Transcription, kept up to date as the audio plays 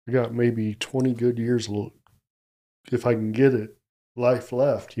I got maybe 20 good years, if I can get it, life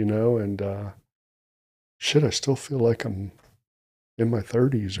left, and shit, I still feel like I'm in my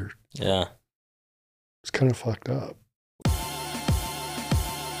 30s, or Yeah. it's kind of fucked up.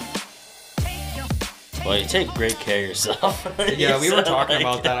 Well, you take great care of yourself. Yeah, we were talking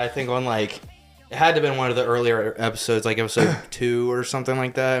about that, I think, on it had to have been one of the earlier episodes, like episode 2 or something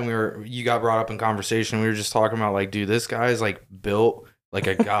like that. And you got brought up in conversation. We were just talking about, dude, this guy's built like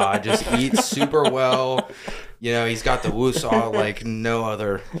a god, just eats super well. He's got the woosah like no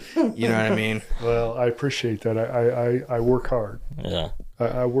other. You know what I mean? Well, I appreciate that. I work hard. Yeah.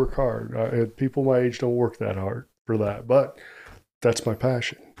 I work hard. People my age don't work that hard for that, but that's my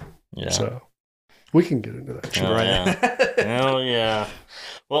passion. Yeah. So we can get into that shit, Oh, right? Yeah. Hell yeah.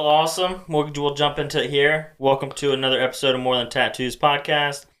 Well, awesome. We'll jump into it here. Welcome to another episode of More Than Tattoos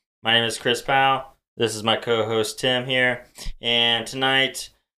podcast. My name is Chris Powell. This is my co-host Tim here. And tonight,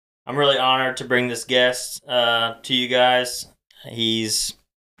 I'm really honored to bring this guest to you guys. He's...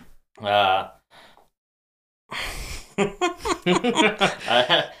 I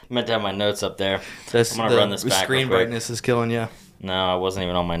meant to have my notes up there. I'm going to run this back. Screen brightness is killing you. No, I wasn't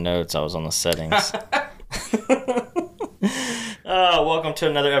even on my notes. I was on the settings. Welcome to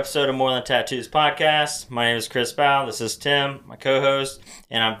another episode of More Than Tattoos podcast. My name is Chris Powell. This is Tim, my co-host,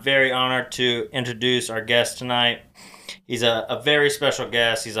 and I'm very honored to introduce our guest tonight. He's a very special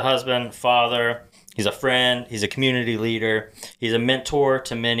guest. He's a husband, father, he's a friend, he's a community leader, he's a mentor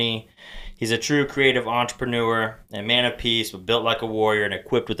to many. He's a true creative entrepreneur and man of peace, but built like a warrior and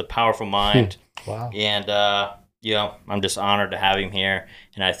equipped with a powerful mind. Wow. And, I'm just honored to have him here.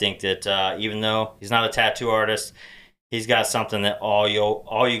 And I think that even though he's not a tattoo artist, he's got something that all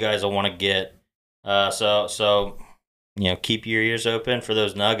you guys will want to get. So keep your ears open for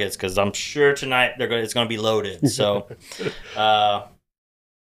those nuggets, because I'm sure tonight it's going to be loaded. So,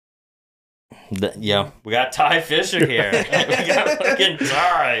 we got Ty Fischer here. We got fucking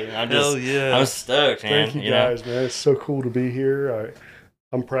Ty. I'm stoked, man. Thank you guys, man. It's so cool to be here.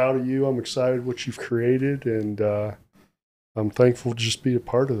 I'm proud of you. I'm excited what you've created, and I'm thankful to just be a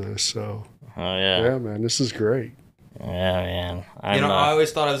part of this. So, yeah, man, this is great. Yeah, man. I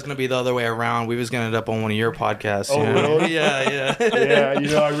always thought it was going to be the other way around. We was going to end up on one of your podcasts. Oh, really? Yeah.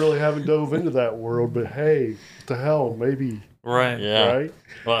 Yeah, I really haven't dove into that world, but hey, what the hell, maybe. Right. Yeah. Right?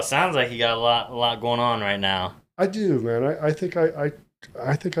 Well, it sounds like you got a lot going on right now. I do, man. I think I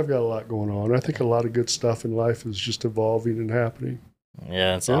think I've got a lot going on. I think a lot of good stuff in life is just evolving and happening.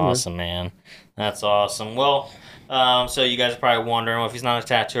 Yeah, that's awesome, man. That's awesome. Well, so you guys are probably wondering, well, if he's not a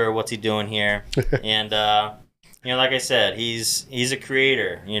tattooer, what's he doing here? And like I said, he's a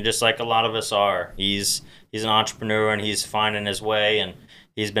creator. Just like a lot of us are. He's an entrepreneur, and he's finding his way, and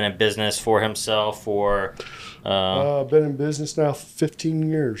he's been in business for himself for. Been in business now 15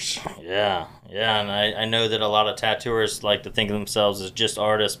 years. Yeah, and I know that a lot of tattooers like to think of themselves as just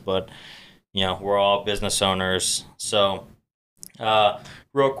artists, but we're all business owners. So,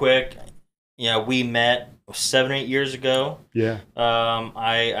 real quick, we met 7 or 8 years ago. Yeah.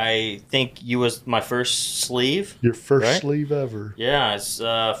 I think you was my first sleeve. Your first right? sleeve ever. Yeah, it's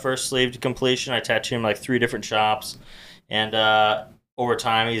first sleeve to completion. I tattooed him 3 different shops, and over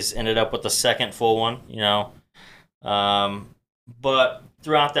time he's ended up with the second full one. But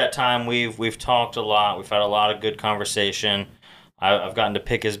throughout that time we've talked a lot. We've had a lot of good conversation. I've gotten to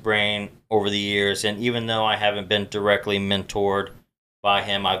pick his brain over the years, and even though I haven't been directly mentored by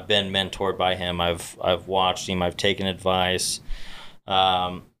him, I've been mentored by him. I've watched him. I've taken advice,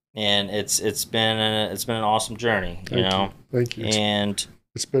 and it's been an awesome journey. Thank you. And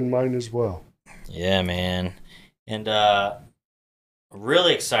it's been mine as well. Yeah, man. And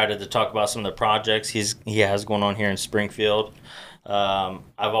really excited to talk about some of the projects he has going on here in Springfield.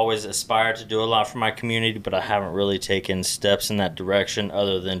 I've always aspired to do a lot for my community, but I haven't really taken steps in that direction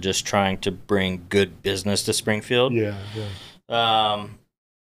other than just trying to bring good business to Springfield. Yeah.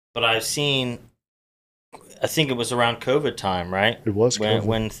 But I've seen, I think it was around COVID time, right? It was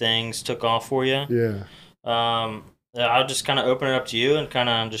when things took off for you. Yeah. I'll just kind of open it up to you and kind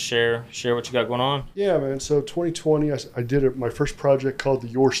of just share what you got going on. Yeah, man. So 2020, I did my first project called the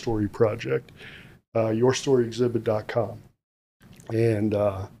Your Story Project, yourstoryexhibit.com. And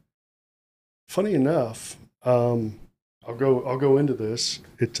funny enough, I'll go into this.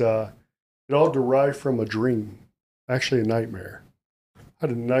 It all derived from a dream, actually a nightmare. I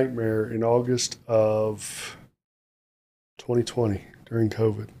had a nightmare in August of 2020 during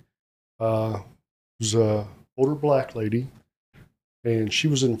COVID. It was a older black lady, and she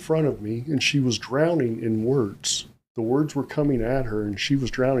was in front of me, and she was drowning in words. The words were coming at her, and she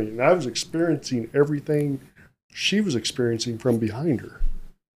was drowning. And I was experiencing everything she was experiencing from behind her.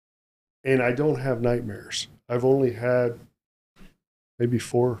 And I don't have nightmares. I've only had maybe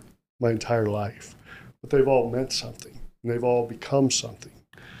 4 my entire life, but they've all meant something and they've all become something.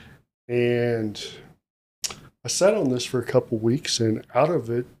 And I sat on this for a couple weeks, and out of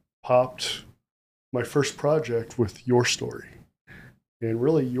it popped my first project with Your Story. And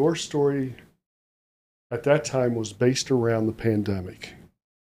really, Your Story at that time was based around the pandemic.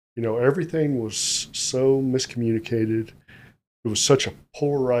 You know, everything was so miscommunicated. It was such a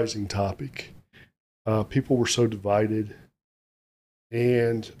polarizing topic. People were so divided.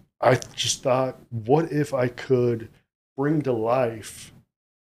 And I just thought, what if I could bring to life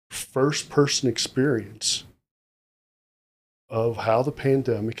first person experience of how the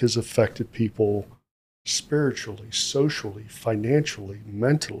pandemic has affected people spiritually, socially, financially,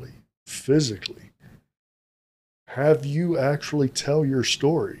 mentally, physically? Have you actually tell your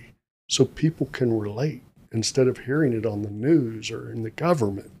story so people can relate instead of hearing it on the news or in the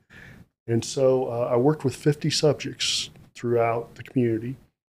government? And so I worked with 50 subjects throughout the community,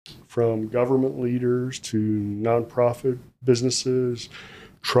 from government leaders to nonprofit businesses,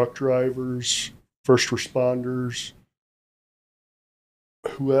 truck drivers, first responders,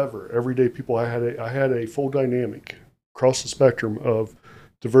 whoever, everyday people. I had a full dynamic across the spectrum of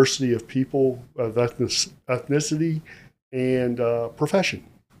diversity of people, of ethnicity, and profession.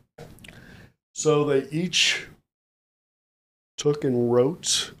 So they each took and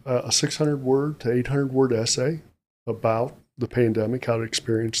wrote a 600 word to 800 word essay about the pandemic, how to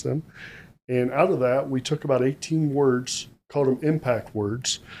experience them. And out of that, we took about 18 words, called them impact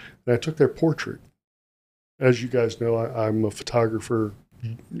words, and I took their portrait. As you guys know, I'm a photographer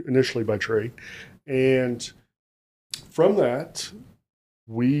initially by trade. And from that,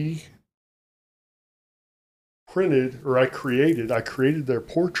 we I created their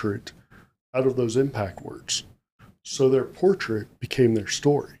portrait out of those impact words. So their portrait became their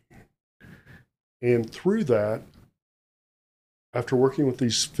story. And through that, after working with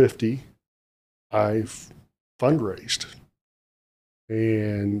these 50, I've fundraised.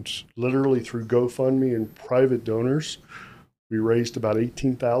 And literally through GoFundMe and private donors, we raised about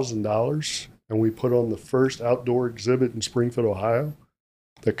 $18,000, and we put on the first outdoor exhibit in Springfield, Ohio,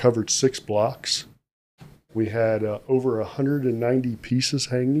 that covered 6 blocks. We had over 190 pieces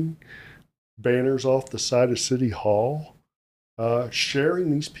hanging, banners off the side of City Hall,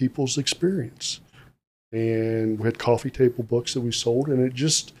 sharing these people's experience. And we had coffee table books that we sold, and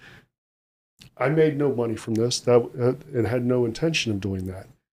I made no money from this, and had no intention of doing that.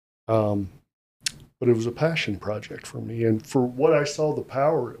 But it was a passion project for me. And for what I saw the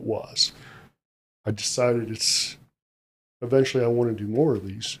power it was, I decided eventually I want to do more of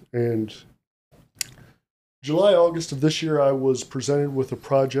these. And July, August of this year, I was presented with a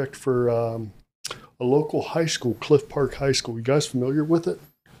project for a local high school, Cliff Park High School. You guys familiar with it?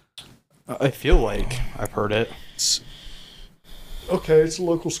 I feel like I've heard it. It's a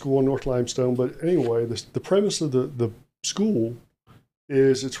local school in North Limestone. But anyway, the premise of the school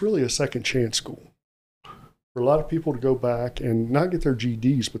is it's really a second chance school for a lot of people to go back and not get their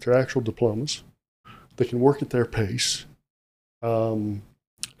GEDs, but their actual diplomas. They can work at their pace. And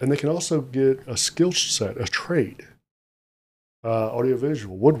they can also get a skill set, a trade,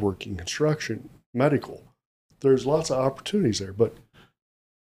 audiovisual, woodworking, construction, medical. There's lots of opportunities there, but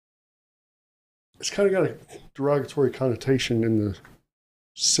it's kind of got a derogatory connotation in the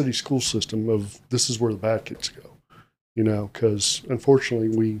city school system of this is where the bad kids go, because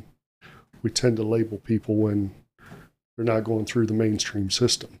unfortunately we tend to label people when they're not going through the mainstream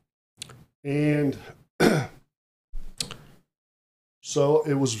system. And so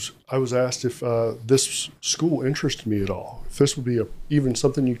I was asked if this school interested me at all, if this would be even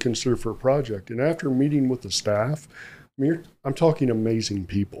something you'd consider for a project. And after meeting with the staff, I'm talking amazing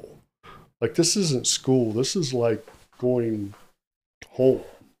people. Like, this isn't school. This is like going home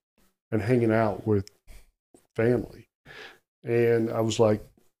and hanging out with family. And I was like,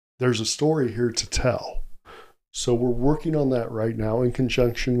 there's a story here to tell. So we're working on that right now in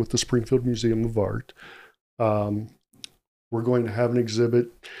conjunction with the Springfield Museum of Art. We're going to have an exhibit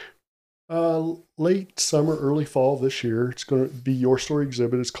late summer, early fall this year. It's going to be Your Story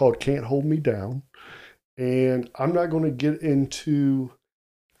exhibit. It's called Can't Hold Me Down. And I'm not going to get into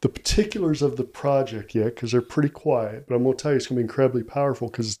the particulars of the project yet because they're pretty quiet, but I'm going to tell you it's going to be incredibly powerful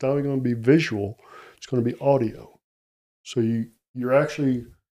because it's not only going to be visual, it's going to be audio. So you're actually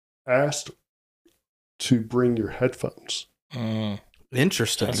asked to bring your headphones.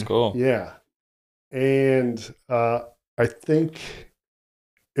 Interesting. That's cool. Yeah. And I think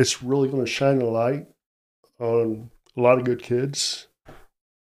it's really going to shine a light on a lot of good kids,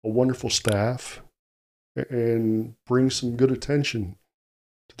 a wonderful staff, and bring some good attention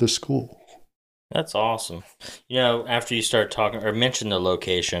to the school. That's awesome. After you start talking or mention the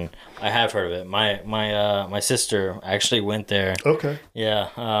location, I have heard of it. My sister actually went there. Okay.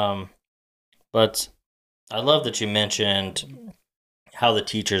 Yeah. But I love that you mentioned how the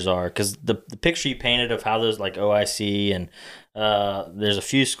teachers are, because the picture you painted of how there's like OIC and there's a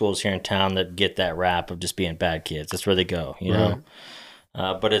few schools here in town that get that rap of just being bad kids. That's where they go, Right.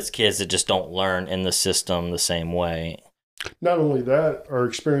 But it's kids that just don't learn in the system the same way. Not only that, are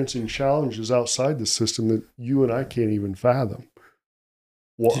experiencing challenges outside the system that you and I can't even fathom.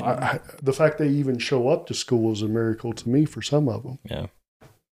 Well, the fact they even show up to school is a miracle to me for some of them. Yeah.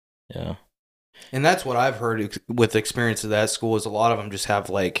 Yeah. And that's what I've heard with experience of that school is a lot of them just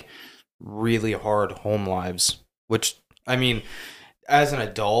have like really hard home lives, which, I mean, as an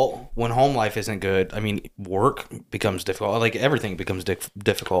adult, when home life isn't good, I mean, work becomes difficult. Like everything becomes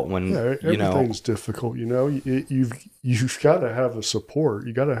difficult when, everything's difficult. You've got to have a support.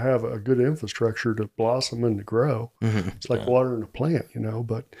 You got to have a good infrastructure to blossom and to grow. Mm-hmm. It's like watering a plant,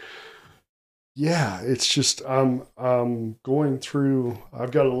 but yeah, it's just, I'm going through,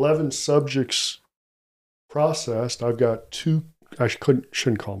 I've got 11 subjects processed. I've got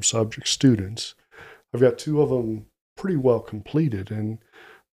shouldn't call them subjects, students. I've got 2 of them pretty well completed, and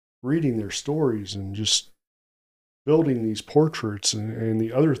reading their stories and just building these portraits and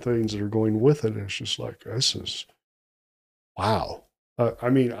the other things that are going with it. It's just like, this is, wow. I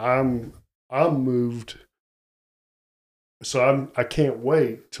mean, I'm moved. So I can't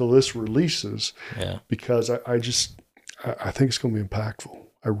wait till this releases. Yeah. Because I think it's going to be impactful.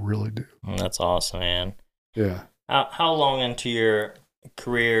 I really do. That's awesome, man. Yeah. How long into your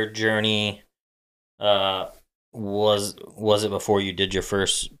career journey was it before you did your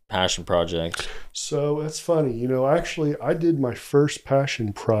first passion project? So that's funny. Actually, I did my first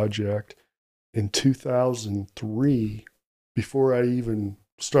passion project in 2003 before I even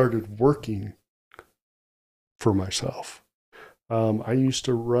started working for myself. I used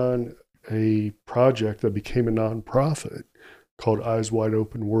to run a project that became a nonprofit called Eyes Wide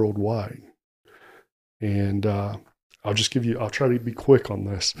Open Worldwide. And I'll try to be quick on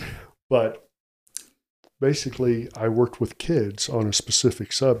this, but basically I worked with kids on a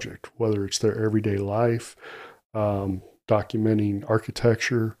specific subject, whether it's their everyday life, documenting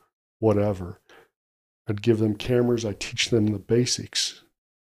architecture, whatever. I'd give them cameras, I'd teach them the basics,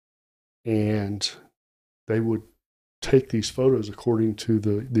 and they would take these photos according to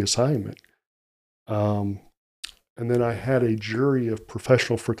the assignment. And then I had a jury of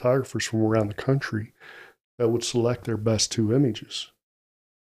professional photographers from around the country that would select their best 2 images.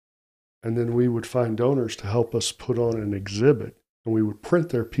 And then we would find donors to help us put on an exhibit, and we would print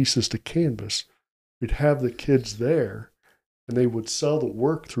their pieces to canvas. We'd have the kids there, and they would sell the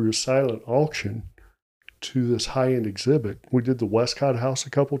work through a silent auction to this high-end exhibit. We did the Westcott House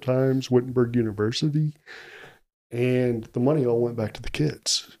a couple times, Wittenberg University, and the money all went back to the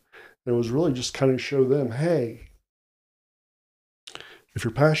kids. And it was really just kind of show them, hey, if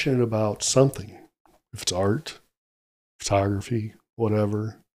you're passionate about something, if it's art, photography,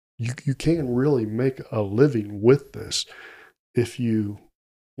 whatever, you can really make a living with this if you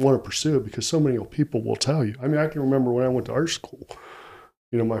want to pursue it, because so many people will tell you. I mean, I can remember when I went to art school,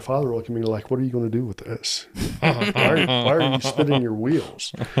 my father looked at me like, what are you going to do with this? why are you spinning your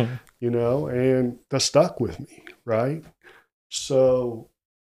wheels? And that stuck with me, right? So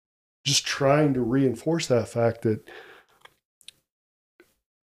just trying to reinforce that fact that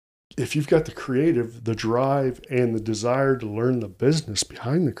if you've got the creative, the drive, and the desire to learn the business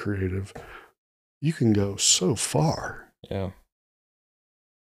behind the creative, you can go so far. Yeah.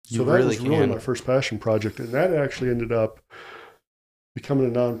 So that was really my first passion project. And that actually ended up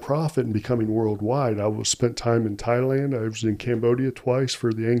becoming a nonprofit and becoming worldwide. I spent time in Thailand. I was in Cambodia twice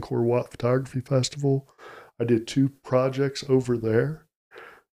for the Angkor Wat Photography Festival. I did 2 projects over there.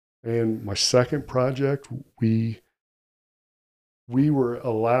 And my second project, we were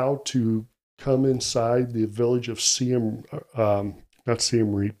allowed to come inside the village of Tonle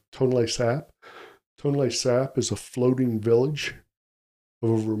Sap. Tonle Sap is a floating village of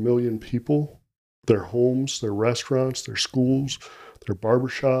over 1 million people. Their homes, their restaurants, their schools, their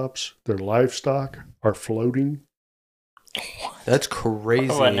barbershops, their livestock are floating. That's crazy.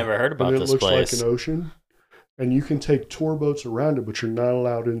 Oh, I never heard about this place. And it looks like an ocean. And you can take tour boats around it, but you're not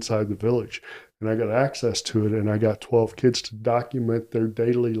allowed inside the village. And I got access to it, and I got 12 kids to document their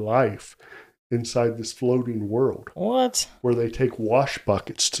daily life inside this floating world. What? Where they take wash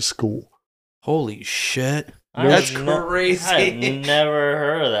buckets to school. Holy shit. That's crazy. I've never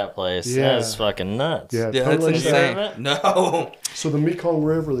heard of that place. Yeah. That's fucking nuts. Yeah, that's insane. It? No. So the Mekong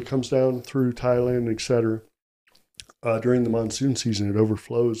River that comes down through Thailand, etc., during the monsoon season, it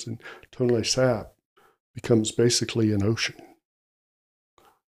overflows, and Tonle Sap becomes basically an ocean.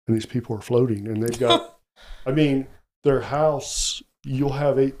 And these people are floating, and they've got, I mean, their house, you'll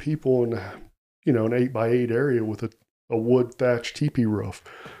have 8 people in, an 8x8 area with a wood thatched teepee roof.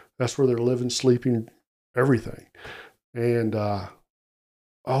 That's where they're living, sleeping, everything. And, it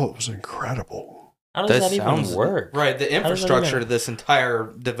was incredible. How does that even work? Right, the infrastructure to this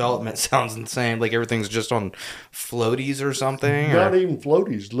entire development sounds insane. Like everything's just on floaties or something. Not even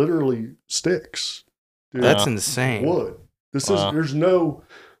floaties, literally sticks. Dude, that's insane. Wood. There's no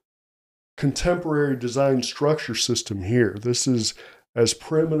contemporary design structure system here. This is as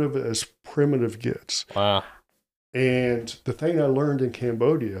primitive gets. Wow. And the thing I learned in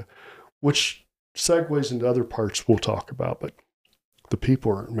Cambodia, which segues into other parts we'll talk about, but the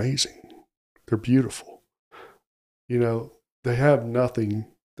people are amazing. They're beautiful. They have nothing.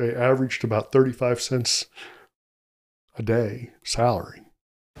 They averaged about 35 cents a day salary.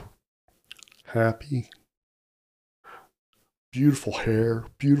 Happy. Beautiful hair,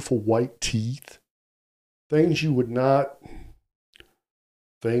 beautiful white teeth. Things you would not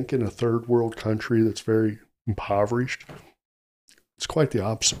think in a third world country that's very impoverished. It's quite the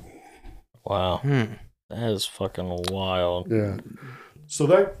opposite. Wow. That is fucking wild. Yeah. So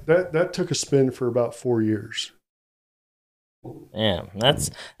that took a spin for about 4 years. Yeah,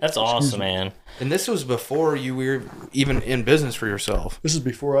 that's awesome, man. And this was before you were even in business for yourself. This is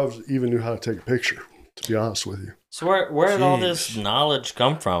before I even knew how to take a picture, to be honest with you. So where did all this knowledge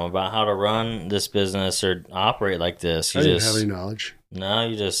come from about how to run this business or operate like this? I didn't have any knowledge. No, I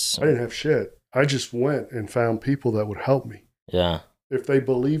didn't have shit. I just went and found people that would help me. Yeah. If they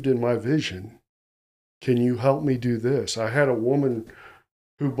believed in my vision, can you help me do this? I had a woman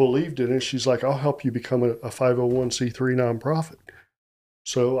who believed in it. She's like, I'll help you become a 501c3 nonprofit.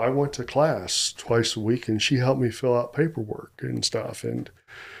 So I went to class twice a week, and she helped me fill out paperwork and stuff, and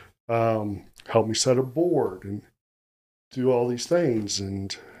helped me set a board and do all these things.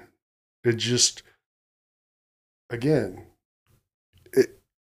 And it just, again,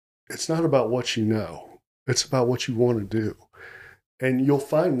 it's not about what you know. It's about what you want to do. And you'll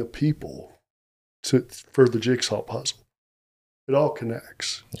find the people for the jigsaw puzzle. It all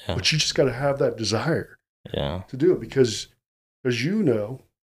connects. Yeah. But you just got to have that desire to do it, because as you know,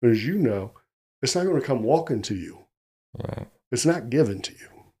 it's not going to come walking to you. Right. It's not given to you.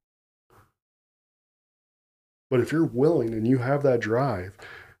 But if you're willing and you have that drive,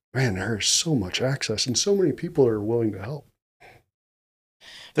 man, there is so much access and so many people are willing to help.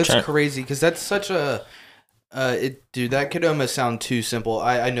 That's crazy, because that's such a... dude, that could almost sound too simple.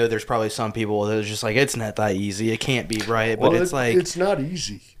 I know there's probably some people that are just like, it's not that easy. It can't be, right? But well, it's not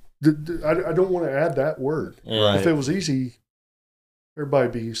easy. I don't want to add that word. Right. If it was easy,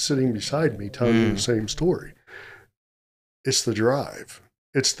 everybody'd be sitting beside me telling me the same story. It's the drive.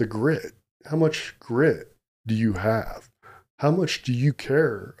 It's the grit. How much grit do you have? How much do you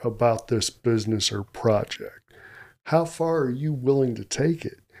care about this business or project? How far are you willing to take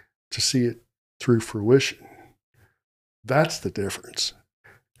it to see it through fruition? That's the difference.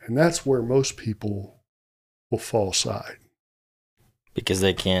 And that's where most people will fall aside. Because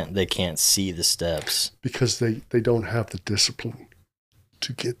they can't see the steps. Because they don't have the discipline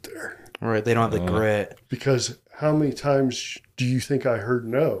to get there. Right, they don't have the grit. Because how many times do you think I heard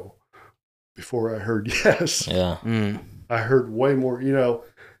no before I heard yes? Yeah. I heard way more.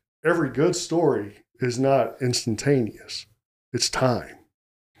 Every good story is not instantaneous. It's time.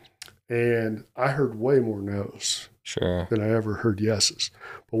 And I heard way more no's than I ever heard yeses.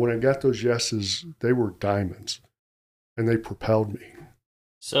 But when I got those yeses, they were diamonds, and they propelled me.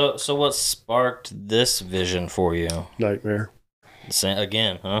 So what sparked this vision for you? Nightmare.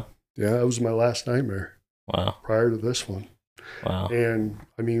 Again, huh? Yeah, it was my last nightmare. Wow. Prior to this one. Wow. And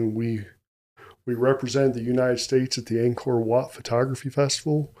I mean, we represented the United States at the Angkor Wat Photography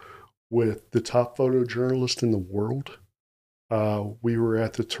Festival with the top photojournalist in the world. We were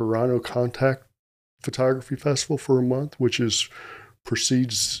at the Toronto Contact Photography Festival for a month, which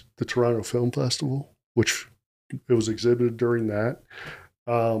precedes the Toronto Film Festival, which it was exhibited during that.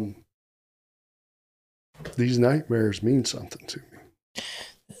 These nightmares mean something to me.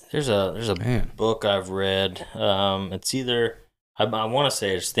 There's a book I've read. It's either I want to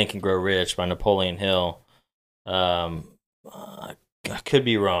say it's Think and Grow Rich by Napoleon Hill. I could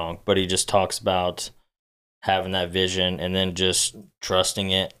be wrong, but he just talks about having that vision and then just trusting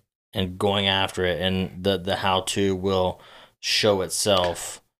it and going after it, and the how-to will show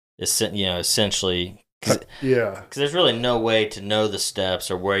itself. Essentially, because there's really no way to know the steps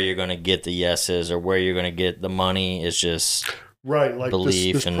or where you're going to get the yeses or where you're going to get the money. It's just right, like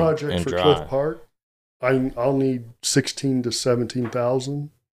belief this project and for drive. Cliff Park. I'll need 16 to 17,000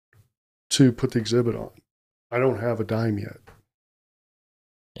 to put the exhibit on. I don't have a dime yet.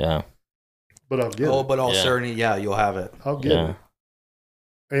 Yeah. But I'll get it. But all certainty, you'll have it. I'll get it.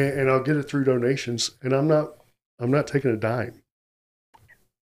 And I'll get it through donations, and I'm not taking a dime.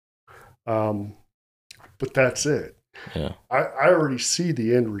 But that's it. Yeah. I already see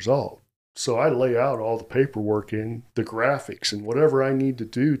the end result. So I lay out all the paperwork in, the graphics, and whatever I need to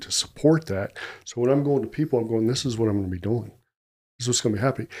do to support that. So when I'm going to people, I'm going, this is what I'm going to be doing. This is what's going to be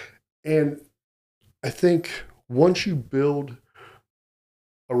happening. And I think once you build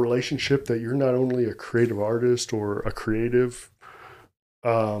a relationship that you're not only a creative artist or a creative,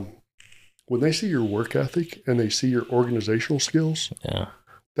 when they see your work ethic and they see your organizational skills,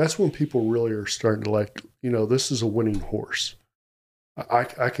 that's when people really are starting to like, this is a winning horse. I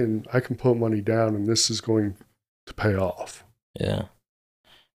can put money down and this is going to pay off. Yeah.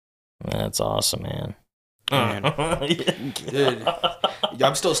 That's awesome, man. Dude,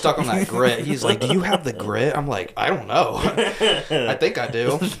 I'm still stuck on that grit. He's like, do you have the grit? I'm like, I don't know. I think I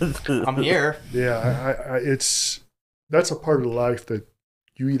do. I'm here. Yeah, that's a part of life that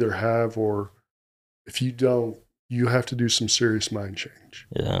you either have, or if you don't, you have to do some serious mind change.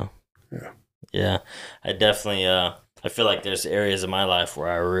 Yeah. I definitely I feel like there's areas of my life where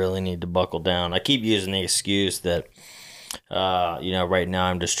I really need to buckle down. I keep using the excuse that right now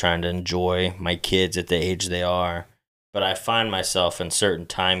I'm just trying to enjoy my kids at the age they are. But I find myself in certain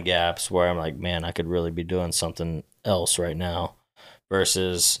time gaps where I'm like, man, I could really be doing something else right now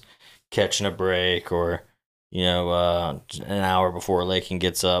versus catching a break or, an hour before Lakin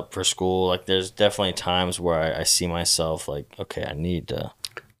gets up for school. Like, there's definitely times where I see myself like, okay, I need to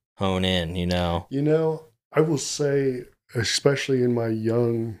hone in, I will say, especially in my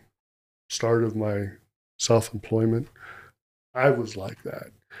young start of my self-employment, I was like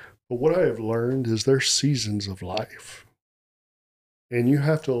that. But what I have learned is there's seasons of life. And you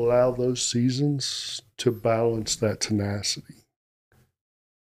have to allow those seasons to balance that tenacity.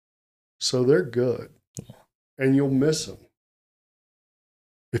 So they're good. And you'll miss them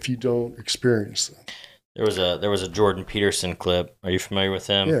if you don't experience them. There was a Jordan Peterson clip. Are you familiar with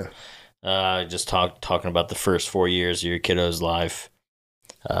him? Yeah. Just talking about the first 4 years of your kiddo's life.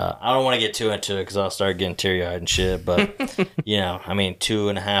 I don't want to get too into it because I'll start getting teary-eyed and shit. But,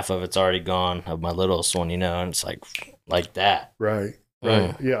 2.5 of it's already gone of my littlest one, and it's like that. Right.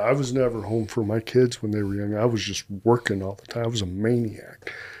 Yeah, I was never home for my kids when they were young. I was just working all the time. I was a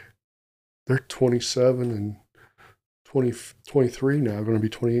maniac. They're 27 and 23 now, going to be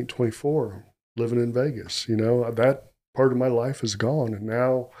 28, 24, living in Vegas. That part of my life is gone. And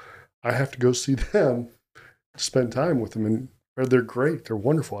now I have to go see them, spend time with them. And they're great. They're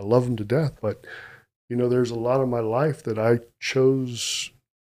wonderful. I love them to death. But, there's a lot of my life that I chose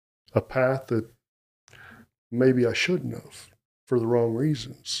a path that maybe I shouldn't have for the wrong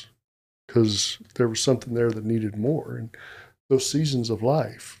reasons, because there was something there that needed more. And those seasons of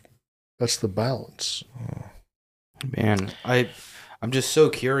life, that's the balance. Man, I'm just so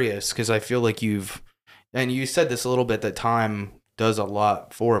curious because I feel like you said this a little bit, that time does a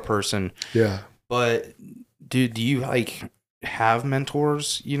lot for a person. Yeah. But do you have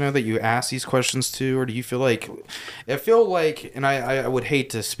mentors, that you ask these questions to, or do you feel like, and I would hate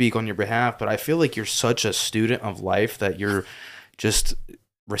to speak on your behalf, but I feel like you're such a student of life that you're just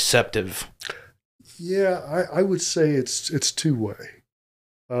receptive. Yeah, I would say it's two-way.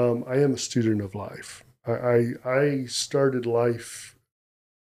 I am a student of life. I started life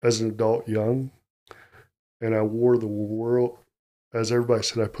as an adult young, and I wore the world, as everybody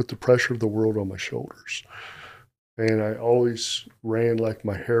said, I put the pressure of the world on my shoulders. And I always ran like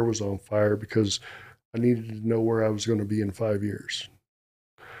my hair was on fire because I needed to know where I was going to be in 5 years.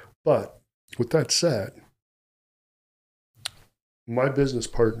 But with that said, my business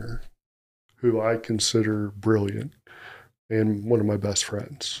partner, who I consider brilliant and one of my best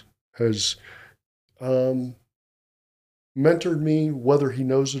friends, has mentored me whether he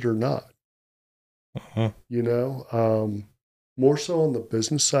knows it or not. More so on the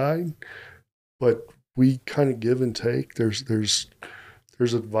business side, but we kind of give and take. There's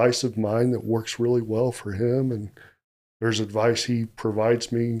advice of mine that works really well for him, and there's advice he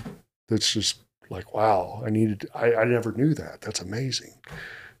provides me that's just like, wow, I never knew that. That's amazing.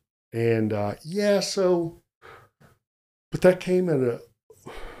 And but that came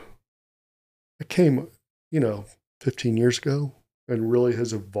 15 years ago, and really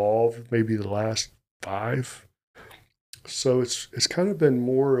has evolved maybe the last 5. So it's kind of been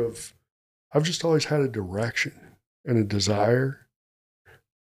more of, I've just always had a direction and a desire,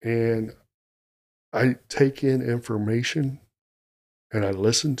 and I take in information and I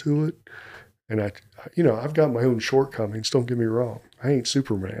listen to it, And I've got my own shortcomings. Don't get me wrong. I ain't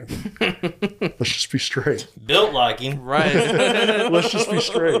Superman. Let's just be straight. Built like him. Right. Let's just be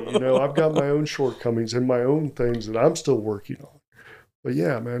straight. I've got my own shortcomings and my own things that I'm still working on. But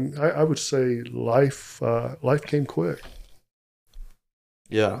yeah, man, I would say life came quick.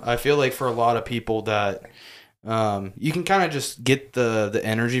 Yeah, I feel like for a lot of people that you can kind of just get the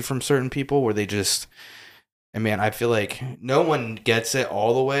energy from certain people where they just, I feel like no one gets it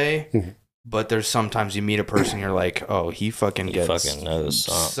all the way, but there's sometimes you meet a person, you're like, oh, he fucking knows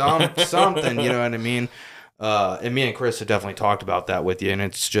something, you know what I mean? And me and Chris have definitely talked about that with you, and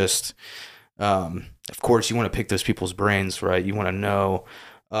it's just, of course, you want to pick those people's brains, right? You want to know.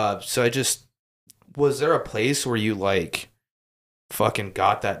 So was there a place where you like fucking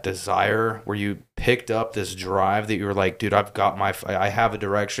got that desire, where you picked up this drive that you were like, dude, I have a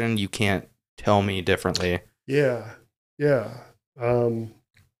direction. You can't tell me differently. Yeah.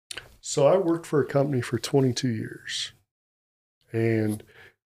 So I worked for a company for 22 years, and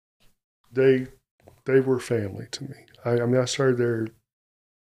they were family to me. I started there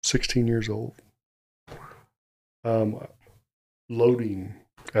 16 years old, loading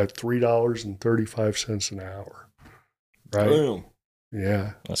at $3.35 an hour. Right. Boom.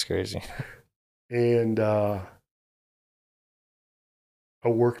 Yeah. That's crazy. And I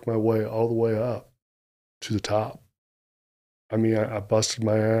worked my way all the way up to the top. I busted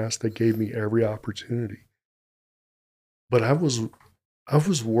my ass. They gave me every opportunity. But I was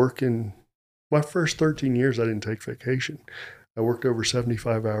working, my first 13 years, I didn't take vacation. I worked over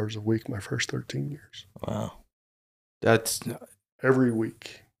 75 hours a week my first 13 years. Wow. That's every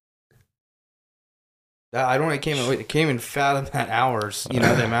week. I can't even fathom that hours,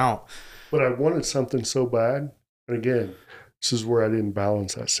 the amount. But I wanted something so bad. And again, this is where I didn't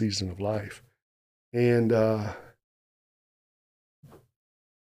balance that season of life. And I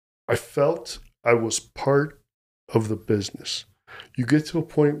felt I was part of the business. You get to a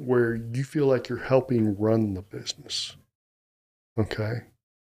point where you feel like you're helping run the business. Okay?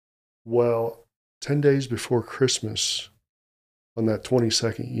 Well, 10 days before Christmas, on that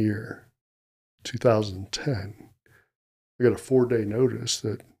 22nd year, 2010, I got a 4-day notice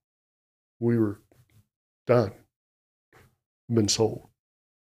that we were done, been sold.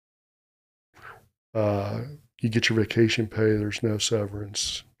 You get your vacation pay, there's no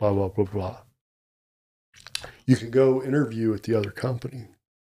severance, blah, blah, blah, blah. You can go interview at the other company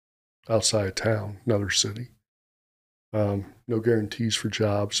outside town, another city. No guarantees for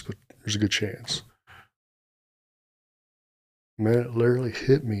jobs, but there's a good chance. Man, it literally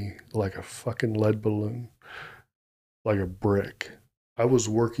hit me like a fucking lead balloon, like a brick. I was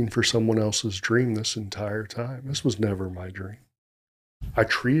working for someone else's dream this entire time. This was never my dream. I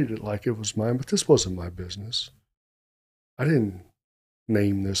treated it like it was mine, but this wasn't my business. I didn't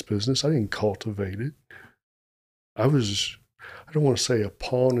name this business. I didn't cultivate it. I don't want to say a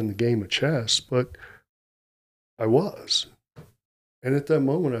pawn in the game of chess, but I was. And at that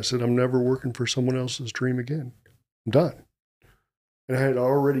moment, I said, I'm never working for someone else's dream again. I'm done. And I had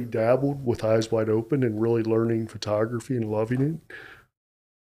already dabbled with Eyes Wide Open and really learning photography and loving it.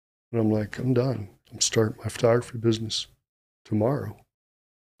 And I'm like, I'm done. I'm starting my photography business tomorrow.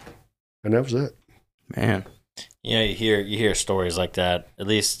 And that was it. Man. You hear stories like that. At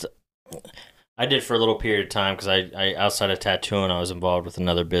least I did for a little period of time, because I outside of tattooing, I was involved with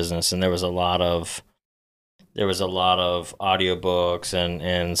another business, and there was a lot of audiobooks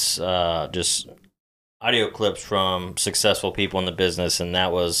and just audio clips from successful people in the business, and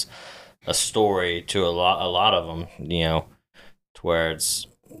that was a story to a lot of them, to where it's,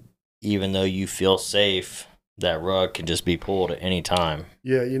 even though you feel safe, that rug can just be pulled at any time.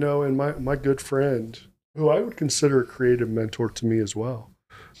 Yeah, and my good friend, who I would consider a creative mentor to me as well,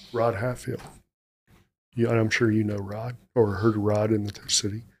 Rod Hatfield. And I'm sure you know Rod, or heard Rod in the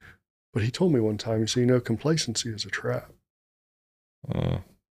city. But he told me one time, he said, complacency is a trap. And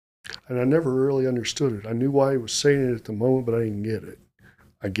I never really understood it. I knew why he was saying it at the moment, but I didn't get it.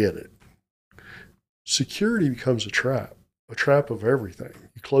 I get it. Security becomes a trap of everything.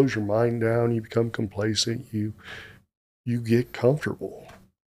 You close your mind down, you become complacent, you get comfortable.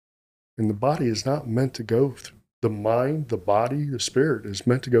 And the body is not meant to go through, the mind, the body, the spirit is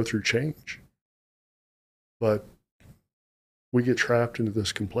meant to go through change. But we get trapped into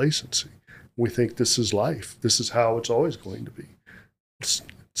this complacency. We think this is life. This is how it's always going to be. It's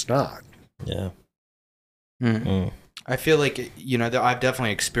not. Yeah. Mm-hmm. I feel like, I've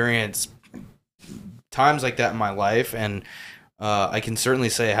definitely experienced times like that in my life, and I can certainly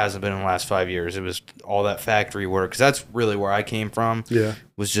say it hasn't been in the last 5 years. It was all that factory work, because that's really where I came from. Yeah.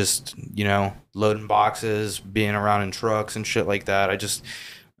 Was just, loading boxes, being around in trucks and shit like that. I just,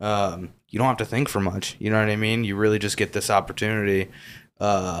 you don't have to think for much. You know what I mean? You really just get this opportunity,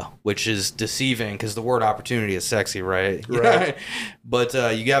 which is deceiving because the word opportunity is sexy, right? Right. But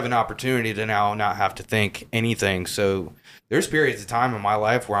you have an opportunity to now not have to think anything. So there's periods of time in my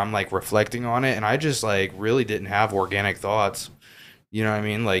life where I'm like reflecting on it, and I just like really didn't have organic thoughts. You know what I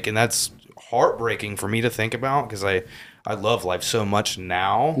mean? Like, and that's heartbreaking for me to think about because I love life so much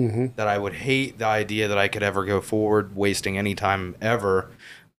now Mm-hmm. that I would hate the idea that I could ever go forward wasting any time ever.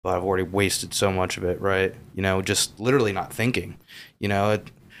 But I've already wasted so much of it, right? You know, just literally not thinking. You know,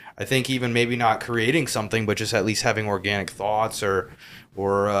 I think even maybe not creating something, but just at least having organic thoughts or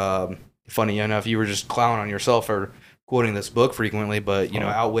funny enough, you were just clowning on yourself for quoting this book frequently, but, you know,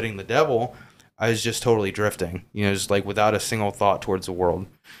 Outwitting the Devil, I was just totally drifting, you know, just like without a single thought towards the world.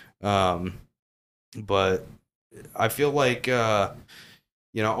 But I feel like, you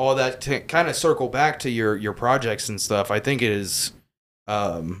know, all that to kind of circle back to your projects and stuff, I think it is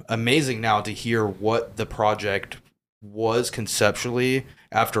amazing now to hear what the project was conceptually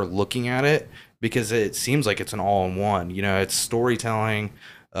after looking at it, because it seems like it's an all-in-one. You know, it's storytelling,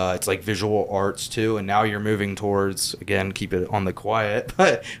 it's like visual arts too, and now you're moving towards, again, keep it on the quiet,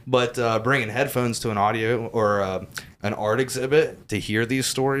 but bringing headphones to an audio or an art exhibit to hear these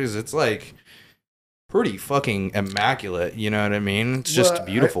stories. It's like pretty fucking immaculate. You know what I mean? It's just Well,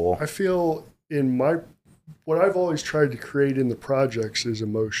 beautiful. I feel what I've always tried to create in the projects is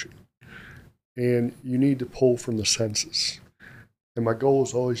emotion. And you need to pull from the senses. And my goal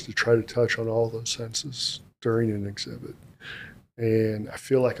is always to try to touch on all those senses during an exhibit. And I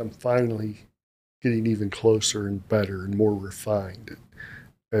feel like I'm finally getting even closer and better and more refined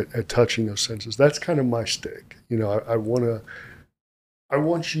at touching those senses. That's kind of my stick. You know, I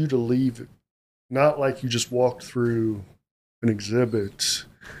want you to leave it not like you just walked through an exhibit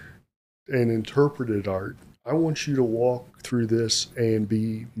and interpreted art. I want you to walk through this and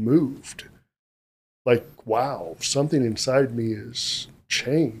be moved. Like, wow, something inside me is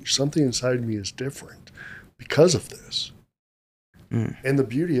changed. Something inside me is different because of this. Mm. And the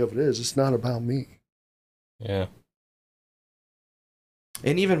beauty of it is, it's not about me. Yeah.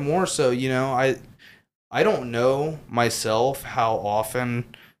 And even more so, you know, I don't know myself how often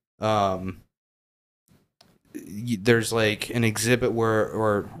there's like an exhibit where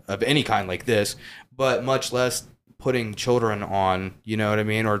or of any kind like this, but much less putting children on, you know what I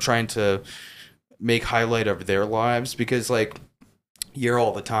mean, or trying to make highlight of their lives, because like you're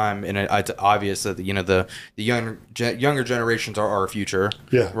all the time, and it's obvious that you know the younger generations are our future,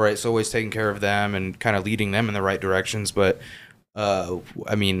 Yeah. right? So always taking care of them and kind of leading them in the right directions. But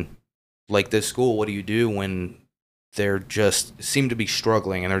I mean, like this school, what do you do when they're just seem to be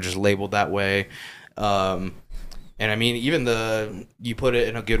struggling and they're just labeled that way? And I mean, even you put it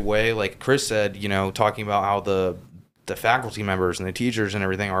in a good way, like Chris said, you know, talking about how the faculty members and the teachers and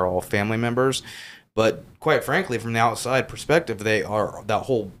everything are all family members. But quite frankly, from the outside perspective, that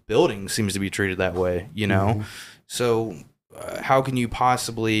whole building seems to be treated that way, you know? Mm-hmm. So how can you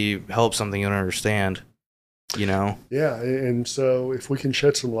possibly help something you don't understand, you know? Yeah. And so if we can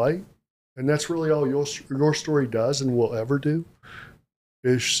shed some light, and that's really all your story does and will ever do,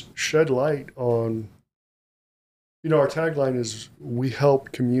 is shed light on, you know, our tagline is, we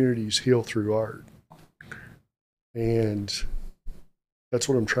help communities heal through art. And that's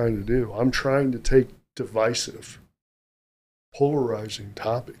what I'm trying to do. I'm trying to take divisive, polarizing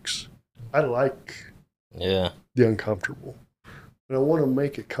topics. I like Yeah. the uncomfortable, and I want to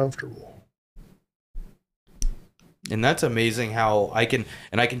make it comfortable. And that's amazing how I can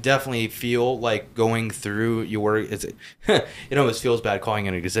definitely feel like going through your, it almost feels bad calling it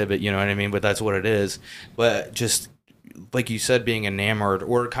an exhibit, you know what I mean? But that's what it is. But just like you said, being enamored,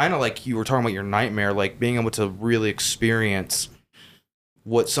 or kind of like you were talking about your nightmare, like being able to really experience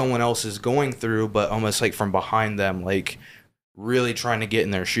what someone else is going through, but almost like from behind them, like really trying to get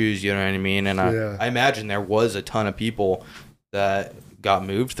in their shoes, you know what I mean? And I imagine there was a ton of people that got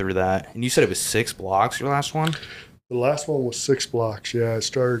moved through that. And you said it was 6 blocks, your last one? The last one was 6 blocks. Yeah, it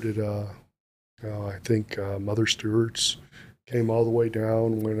started at, I think Mother Stewart's, came all the way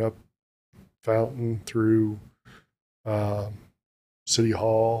down, went up Fountain through City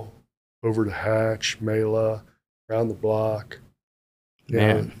Hall, over to Hatch, Mela, around the block.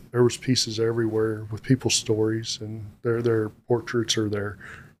 Yeah, Man. there was pieces everywhere with people's stories, and their portraits or their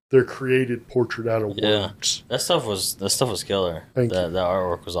created portrait out of words. That stuff was killer. Thank The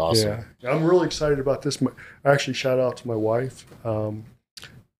artwork was awesome. Yeah, I'm really excited about this. Actually, shout out to my wife.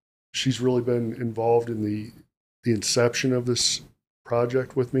 She's really been involved in the inception of this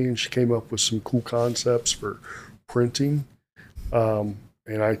project with me, and she came up with some cool concepts for printing. And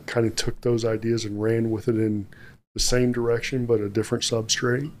I kind of took those ideas and ran with it in the same direction but a different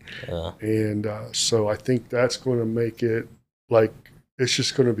substrate. Yeah. And so I think that's going to make it like it's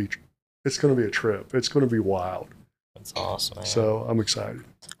just going to be a trip. It's going to be wild. That's awesome, man. So I'm excited.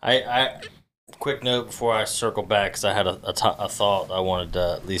 I quick note before I circle back, because I had a thought I wanted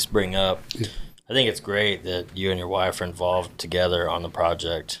to at least bring up. Yeah. I think it's great that you and your wife are involved together on the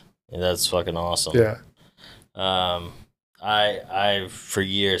project. And that's fucking awesome. Yeah. I for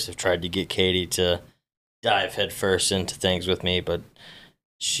years have tried to get Katie to dive headfirst into things with me, but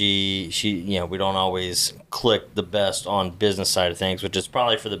she you know, we don't always click the best on business side of things, which is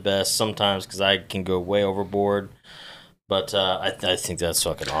probably for the best sometimes because I can go way overboard. But I think that's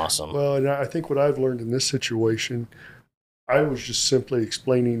fucking awesome. Well, and I think what I've learned in this situation, I was just simply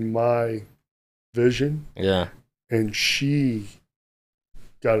explaining my vision. Yeah. And she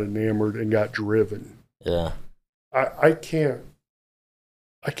got enamored and got driven. Yeah. I can't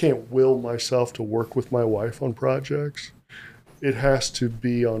will myself to work with my wife on projects. It has to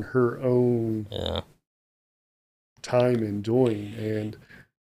be on her own time and doing, and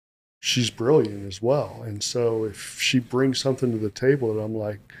she's brilliant as well. And so if she brings something to the table that I'm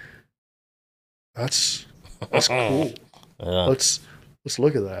like, that's cool. Yeah. Let's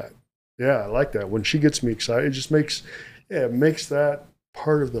look at that. Yeah, I like that. When she gets me excited, it just makes that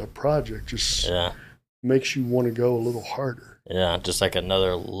part of the project just makes you want to go a little harder. Yeah, just like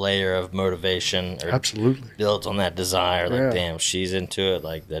another layer of motivation. Or absolutely. Builds on that desire. Like, damn, she's into it.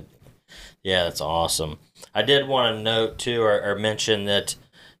 Like that. Yeah, that's awesome. I did want to note too, or mention that,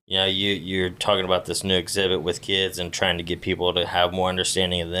 you know, you're talking about this new exhibit with kids and trying to get people to have more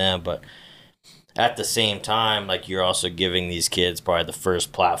understanding of them, but at the same time, like, you're also giving these kids probably the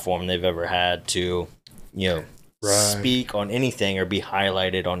first platform they've ever had to, you know, speak on anything or be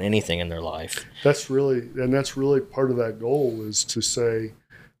highlighted on anything in their life. That's really part of that goal, is to say,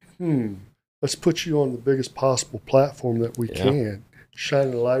 let's put you on the biggest possible platform that we can,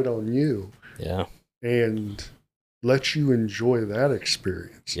 shine a light on you. Yeah. And let you enjoy that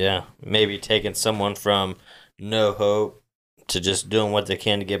experience. Yeah. Maybe taking someone from no hope to just doing what they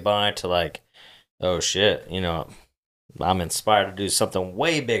can to get by to like, oh shit, you know, I'm inspired to do something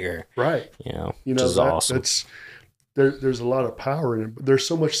way bigger. Right. You know, which is awesome. There's a lot of power in it, but there's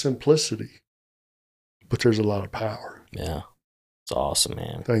so much simplicity, but there's a lot of power. Yeah. It's awesome,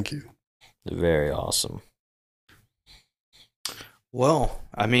 man. Thank you. Very awesome. Well,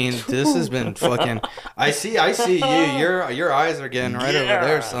 I mean, this has been fucking. I see you. Your eyes are getting right over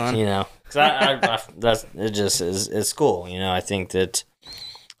there, son. You know, because I that's it. Just is it's cool. You know, I think that,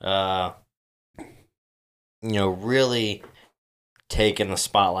 you know, really taking the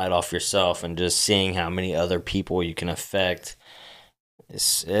spotlight off yourself and just seeing how many other people you can affect.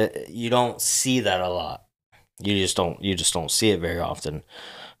 You don't see that a lot. You just don't see it very often,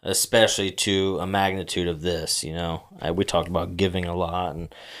 especially to a magnitude of this. You know, we talked about giving a lot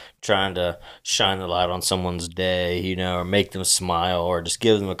and trying to shine the light on someone's day, you know, or make them smile or just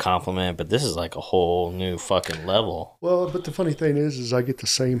give them a compliment. But this is like a whole new fucking level. Well, but the funny thing is I get the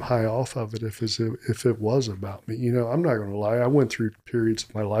same high off of it if it was about me. You know, I'm not going to lie. I went through periods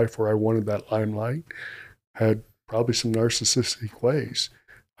of my life where I wanted that limelight, had probably some narcissistic ways.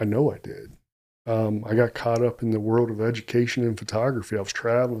 I know I did. I got caught up in the world of education and photography. I was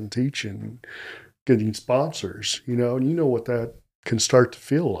traveling, teaching, getting sponsors, you know, and you know what that can start to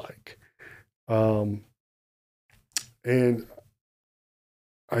feel like. And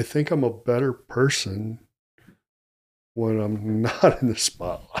I think I'm a better person when I'm not in the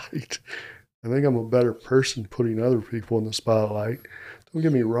spotlight. I think I'm a better person putting other people in the spotlight. Don't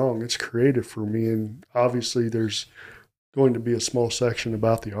get me wrong, it's creative for me, and obviously there's going to be a small section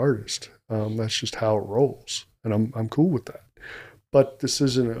about the artist. That's just how it rolls, and I'm cool with that. But this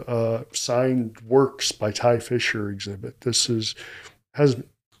isn't a signed works by Ty Fischer exhibit. This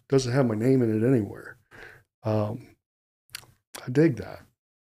doesn't have my name in it anywhere. I dig that.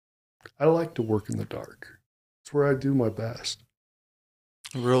 I like to work in the dark. It's where I do my best.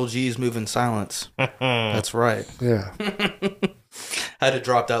 Real G's move in silence. That's right. Yeah. I had to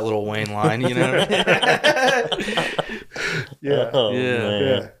drop that little Wayne line, you know? Yeah. Oh,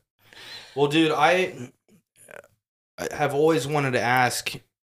 Yeah. Well, dude, I have always wanted to ask,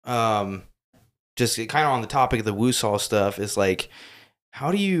 just kind of on the topic of the Woosall stuff, is like,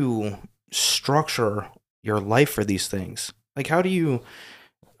 how do you structure your life for these things? Like, how do you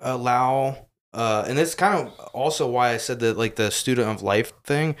allow, and that's kind of also why I said that, like, the student of life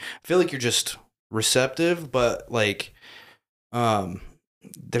thing, I feel like you're just receptive, but like,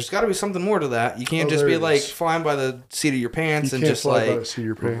 there's got to be something more to that. You can't just be like flying by the seat of your pants and just like,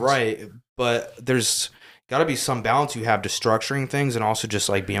 right. But there's got to be some balance you have to structuring things and also just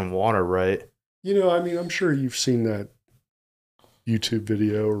like being water, right? I mean, I'm sure you've seen that YouTube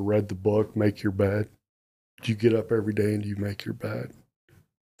video or read the book, Make Your Bed. You get up every day and you make your bed.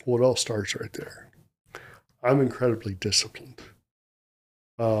 Well, it all starts right there. I'm incredibly disciplined.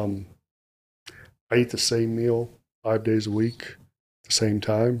 I eat the same meal 5 days a week, the same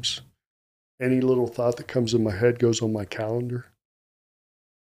times. Any little thought that comes in my head goes on my calendar,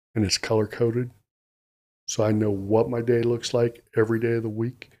 and it's color coded. So I know what my day looks like every day of the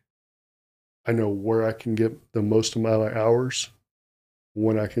week. I know where I can get the most amount of hours,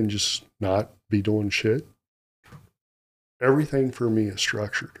 when I can just not be doing shit. Everything for me is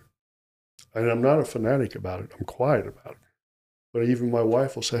structured. And I'm not a fanatic about it. I'm quiet about it. But even my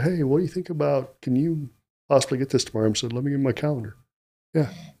wife will say, hey, what do you think about, can you possibly get this tomorrow? I said, let me get my calendar. Yeah.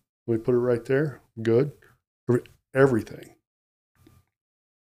 We put it right there. Good. Everything.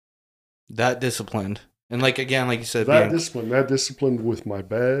 That disciplined. And like, again, like you said, that disciplined with my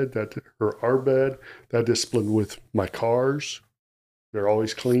bed, our bed, that disciplined with my cars. They're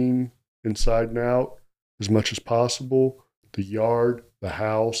always clean inside and out as much as possible. The yard, the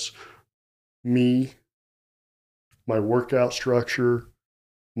house, me, my workout structure,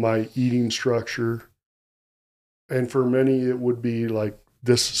 my eating structure. And for many, it would be like,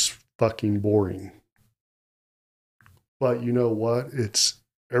 this is fucking boring. But you know what? It's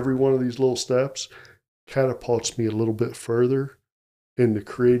every one of these little steps catapults me a little bit further into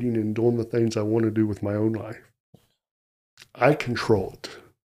creating and doing the things I want to do with my own life. I control it.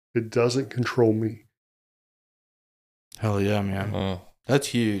 It doesn't control me. Hell yeah, man. That's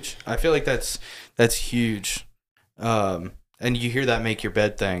huge. I feel like that's huge. And you hear that make your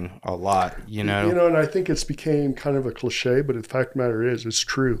bed thing a lot, and I think it's became kind of a cliche, but the fact of the matter is, it's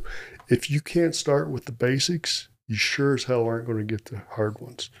true. If you can't start with the basics, you sure as hell aren't going to get the hard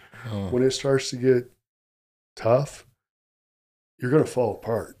ones. When it starts to get tough, you're going to fall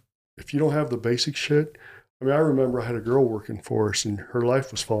apart. If you don't have the basic shit, I mean, I remember I had a girl working for us and her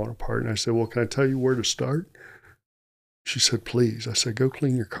life was falling apart. And I said, well, can I tell you where to start? She said, please. I said, go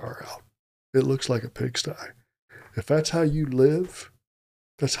clean your car out. It looks like a pigsty. If that's how you live,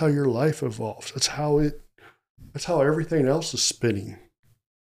 that's how your life evolves. That's how everything else is spinning.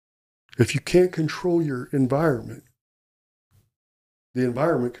 If you can't control your environment, the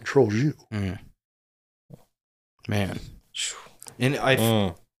environment controls you. Man. And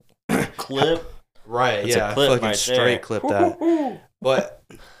I clip. Right, it's yeah. A clip fucking right straight there. Clip that. But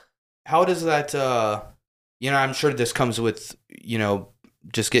how does that I'm sure this comes with,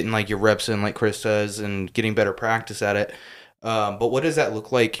 just getting like your reps in like Chris does and getting better practice at it. But what does that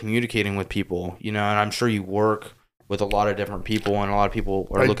look like communicating with people? And I'm sure you work with a lot of different people and a lot of people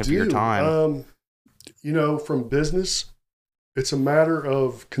are looking for your time. From business, it's a matter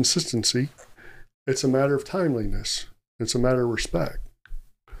of consistency. It's a matter of timeliness. It's a matter of respect.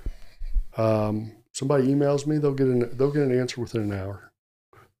 Somebody emails me, they'll get an answer within an hour.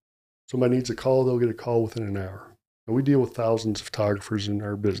 Somebody needs a call, they'll get a call within an hour. And we deal with thousands of photographers in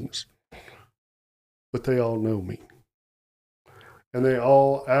our business. But they all know me. And they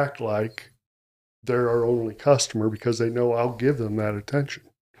all act like they're our only customer because they know I'll give them that attention.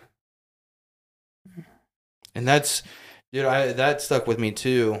 And that's, dude, that stuck with me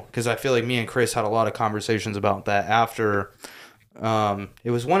too, because I feel like me and Chris had a lot of conversations about that after.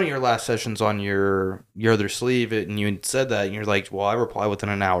 It was one of your last sessions on your other sleeve, and you had said that, and you're like, well, I reply within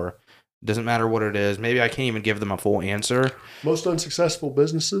an hour. Doesn't matter what it is. Maybe I can't even give them a full answer. Most unsuccessful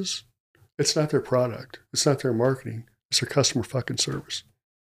businesses, it's not their product. It's not their marketing. It's their customer fucking service.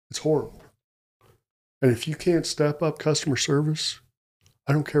 It's horrible. And if you can't step up customer service,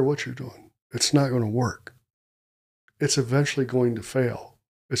 I don't care what you're doing. It's not going to work. It's eventually going to fail.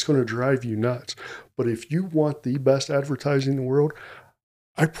 It's going to drive you nuts. But if you want the best advertising in the world,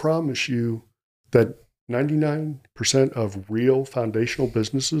 I promise you that 99% of real foundational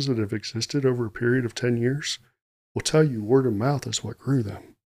businesses that have existed over a period of 10 years will tell you word of mouth is what grew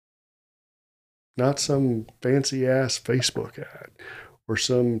them. Not some fancy ass Facebook ad or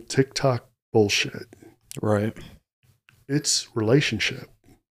some TikTok bullshit. Right. It's relationship.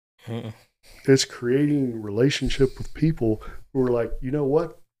 It's creating relationship with people who are like, you know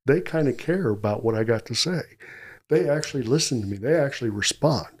what? They kind of care about what I got to say. They actually listen to me. They actually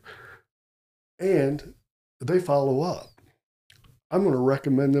respond. And they follow up. I'm going to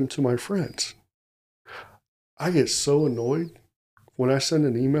recommend them to my friends. I get so annoyed when I send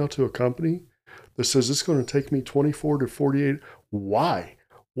an email to a company that says it's going to take me 24 to 48. Why?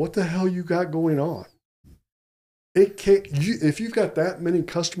 What the hell you got going on? It can't. If you've got that many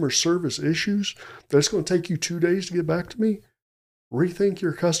customer service issues that it's going to take you 2 days to get back to me, rethink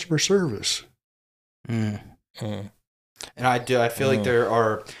your customer service. And I feel like there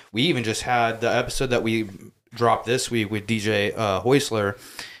are. We even just had the episode that we dropped this week with DJ Heusler.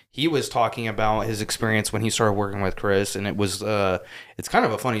 He was talking about his experience when he started working with Chris, and it was it's kind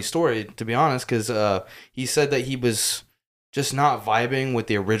of a funny story, to be honest, because he said that he was just not vibing with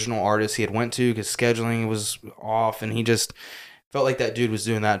the original artist he had went to because scheduling was off, and he just felt like that dude was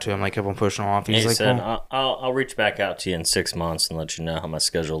doing that to him, like kept on pushing him off. He like, said, I'll reach back out to you in 6 months and let you know how my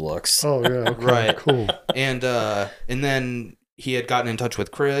schedule looks. Oh yeah, okay, right, cool. And then he had gotten in touch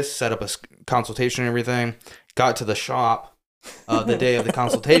with Chris, set up a consultation and everything. Got to the shop the day of the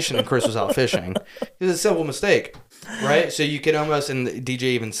consultation, and Chris was out fishing. It was a simple mistake, right? So you could almost, and the DJ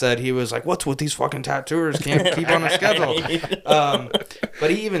even said, he was like, "What's with these fucking tattooers? Can't keep on a schedule."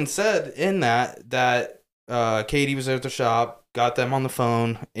 But he even said in that Katie was at the shop. Got them on the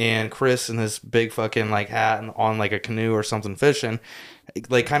phone, and Chris in this big fucking like hat and on like a canoe or something fishing,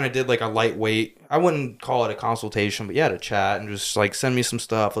 like kind of did like a lightweight, I wouldn't call it a consultation, but yeah, to chat and just like send me some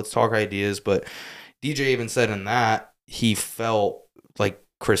stuff, let's talk ideas. But DJ even said in that he felt like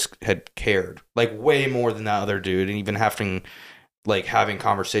Chris had cared like way more than that other dude, and even having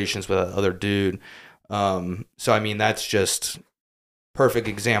conversations with that other dude. So I mean, that's just perfect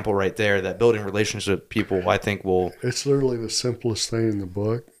example right there that building relationships with people, I think, will... It's literally the simplest thing in the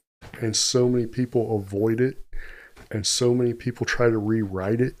book, and so many people avoid it, and so many people try to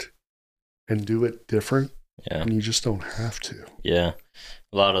rewrite it and do it different, and you just don't have to. Yeah.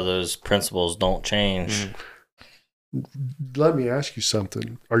 A lot of those principles don't change. Let me ask you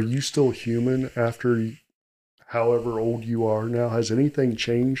something. Are you still human after however old you are now? Has anything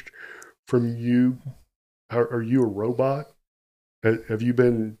changed from you? Are you a robot? Have you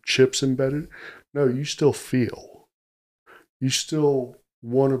been chips embedded? No, you still feel. You still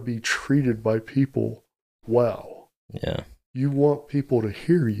want to be treated by people well. Yeah. You want people to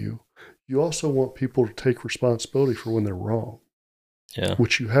hear you. You also want people to take responsibility for when they're wrong. Yeah.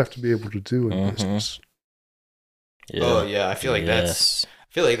 Which you have to be able to do in business. Yeah. Oh yeah, I feel like that's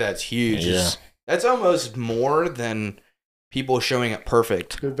huge. Yeah. That's almost more than people showing it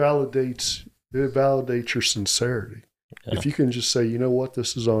perfect. It validates your sincerity. Yeah. If you can just say, you know what,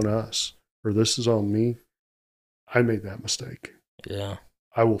 this is on us, or this is on me, I made that mistake. Yeah.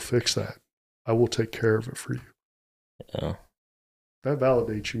 I will fix that. I will take care of it for you. Yeah. That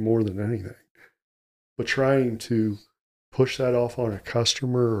validates you more than anything. But trying to push that off on a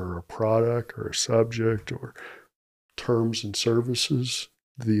customer or a product or a subject or terms and services,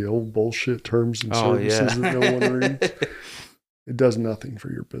 the old bullshit terms and services that no one reads, it does nothing for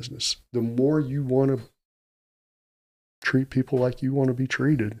your business. The more you want to treat people like you want to be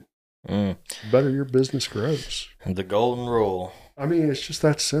treated, the better your business grows. The golden rule. I mean, it's just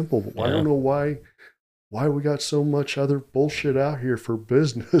that simple. I don't know why we got so much other bullshit out here for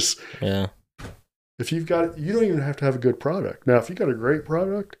business. Yeah. If you don't even have to have a good product. Now, if you got a great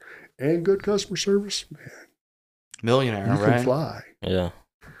product and good customer service, man, millionaire, you can fly. Yeah.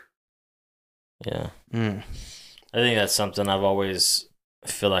 Yeah. I think that's something I've always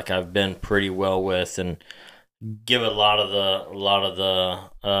feel like I've been pretty well with, and give it a lot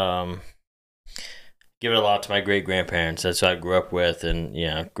to my great grandparents. That's who I grew up with, and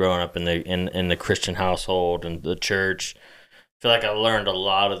growing up in the Christian household and the church, I feel like I learned a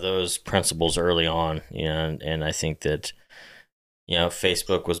lot of those principles early on. And I think that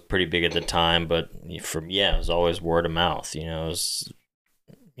Facebook was pretty big at the time, but it was always word of mouth. It was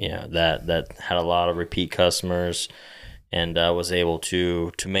that had a lot of repeat customers. And was able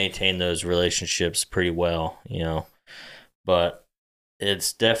to maintain those relationships pretty well, But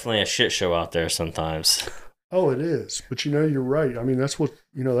it's definitely a shit show out there sometimes. Oh, it is. But you're right. I mean, that's what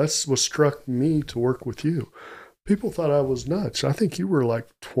struck me to work with you. People thought I was nuts. I think you were like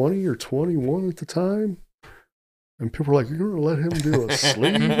 20 or 21 at the time. And people were like, "You're going to let him do a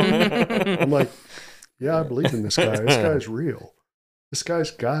sleeve?" I'm like, "Yeah, I believe in this guy. This guy's real. This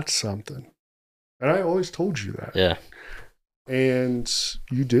guy's got something." And I always told you that. Yeah. And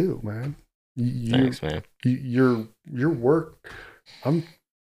you do, man. Thanks, man. Your work, I'm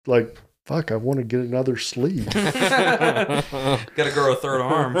like, fuck, I want to get another sleeve. Got to grow a third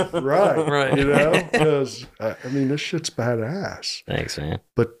arm. Right. Because, this shit's badass. Thanks, man.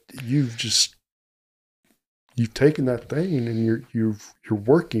 But you've taken that thing and you're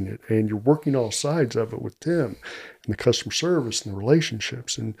working it, and you're working all sides of it with Tim and the customer service and the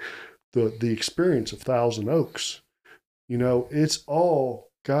relationships and the experience of Thousand Oaks. It's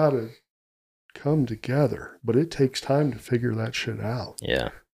all got to come together, but it takes time to figure that shit out. Yeah.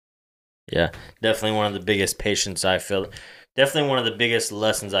 Yeah. Definitely one of the biggest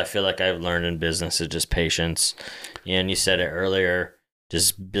lessons I feel like I've learned in business is just patience. And you said it earlier,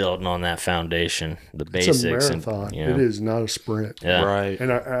 just building on that foundation, the It's basics. a marathon. And, you know, It is not a sprint. yeah. Right.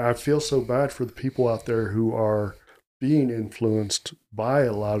 And I feel so bad for the people out there who are being influenced by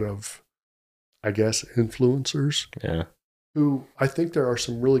a lot of, I guess, influencers. Yeah. Who I think there are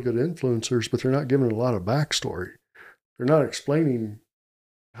some really good influencers, but they're not giving a lot of backstory. They're not explaining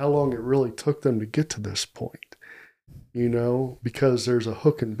how long it really took them to get to this point, you know, because there's a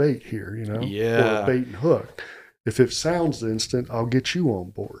hook and bait here, you know, Yeah. or a bait and hook. If it sounds instant, I'll get you on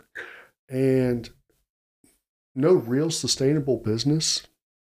board. And no real sustainable business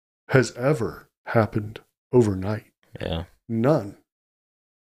has ever happened overnight. Yeah. None.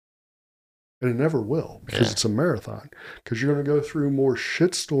 And it never will, because Yeah. it's a marathon. Because you're going to go through more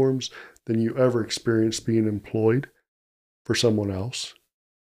shitstorms than you ever experienced being employed for someone else.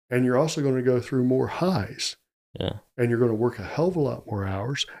 And you're also going to go through more highs. Yeah. And you're going to work a hell of a lot more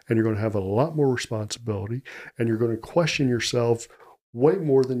hours, and you're going to have a lot more responsibility, and you're going to question yourself way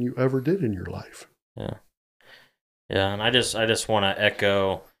more than you ever did in your life. Yeah. Yeah. And I just want to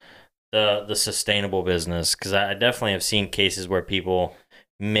echo the sustainable business, because I definitely have seen cases where people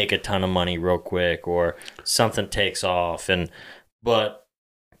make a ton of money real quick, or something takes off, but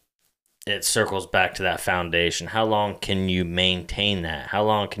it circles back to that foundation. How long can you maintain that? How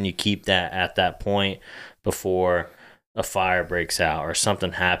long can you keep that at that point before a fire breaks out or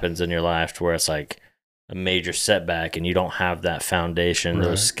something happens in your life to where it's like a major setback and you don't have that foundation, Right.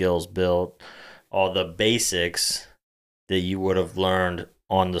 those skills built, all the basics that you would have learned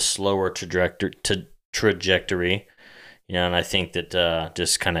on the slower trajectory, you know. And I think that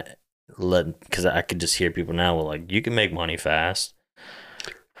just kind of because I could just hear people now, well, like, you can make money fast,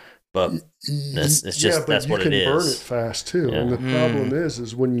 but it's just, that's what it is. You can burn it fast too. Yeah. And the problem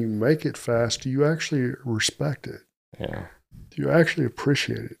is when you make it fast, you actually respect it. Yeah. You actually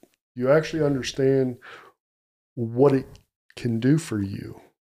appreciate it. You actually understand what it can do for you.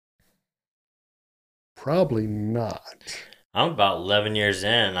 Probably not. I'm about 11 years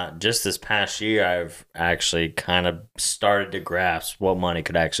in. Just this past year, I've actually kind of started to grasp what money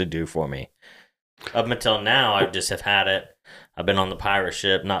could actually do for me. Up until now, I just have had it. I've been on the pirate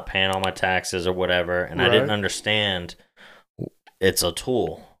ship, not paying all my taxes or whatever, and I didn't understand it's a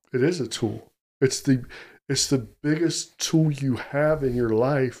tool. It is a tool. It's the biggest tool you have in your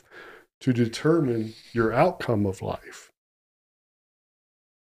life to determine your outcome of life.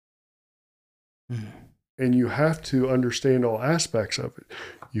 And you have to understand all aspects of it.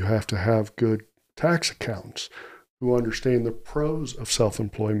 You have to have good tax accountants who understand the pros of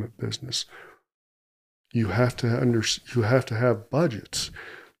self-employment business. You have to have budgets.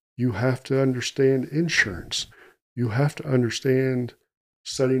 You have to understand insurance. You have to understand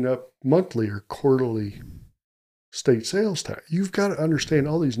setting up monthly or quarterly state sales tax. You've got to understand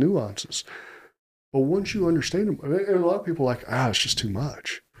all these nuances. But once you understand them, and a lot of people are like, it's just too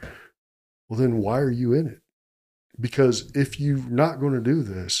much. Well, then why are you in it? Because if you're not going to do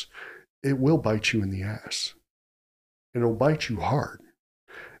this, it will bite you in the ass. And it'll bite you hard.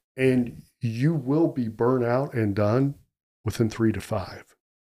 And you will be burnt out and done within 3 to 5.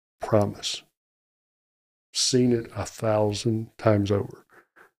 Promise. Seen it 1,000 times over.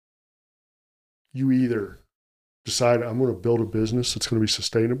 You either decide, I'm going to build a business that's going to be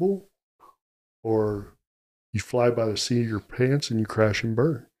sustainable, or you fly by the seat of your pants and you crash and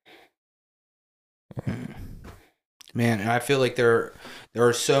burn. Man, I feel like there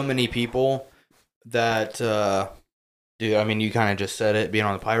are so many people that, dude, I mean, you kind of just said it, being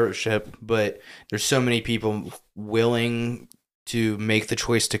on the pirate ship, but there's so many people willing to make the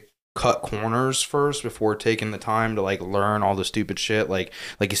choice to cut corners first before taking the time to, like, learn all the stupid shit. Like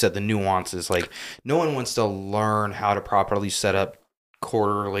you said, the nuances. Like, no one wants to learn how to properly set up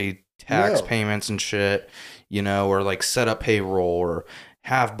quarterly tax payments and shit, you know, or like set up payroll or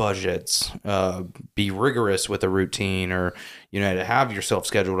have budgets, be rigorous with a routine, or, you know, to have yourself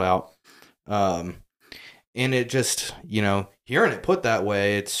scheduled out. And it just, you know, hearing it put that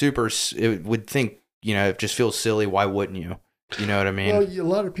way, it would think, you know, it just feels silly. Why wouldn't you? You know what I mean? Well, a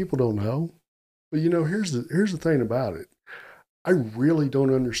lot of people don't know. But, you know, here's the thing about it. I really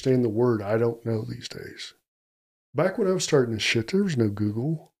don't understand the word I don't know these days. Back when I was starting this shit, there was no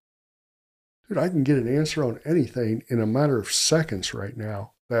Google. Dude, I can get an answer on anything in a matter of seconds right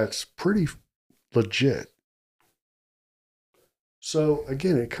now. That's pretty legit. So,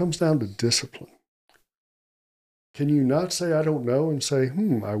 again, it comes down to discipline. Can you not say, I don't know, and say,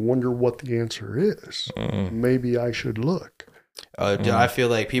 I wonder what the answer is? Maybe I should look. I feel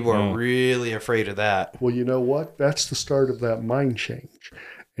like people are really afraid of that. Well, you know what? That's the start of that mind change.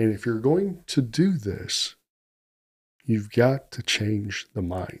 And if you're going to do this, you've got to change the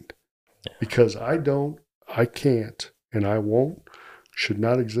mind. Because I can't, and I won't should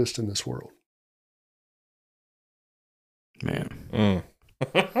not exist in this world. Man.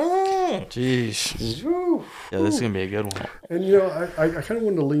 Jeez. Yeah, this is going to be a good one. And, I kind of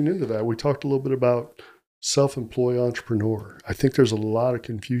wanted to lean into that. We talked a little bit about self-employed entrepreneur. I think there's a lot of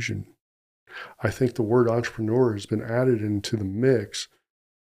confusion. I think the word entrepreneur has been added into the mix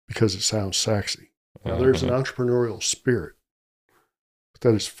because it sounds sexy. Now, there's an entrepreneurial spirit, but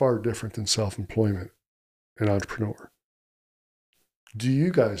that is far different than self-employment and entrepreneur. Do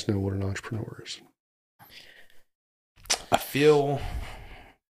you guys know what an entrepreneur is? I feel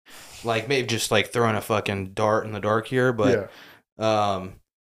like maybe just like throwing a fucking dart in the dark here, but I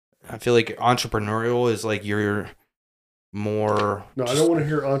feel like entrepreneurial is like you're more. No, I don't want to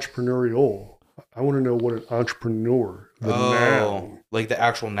hear entrepreneurial. I want to know what an entrepreneur, the noun, like the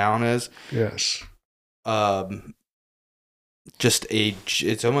actual noun is. Yes.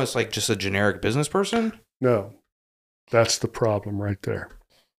 It's almost like just a generic business person. No, that's the problem right there.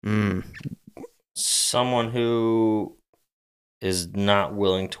 Someone who is not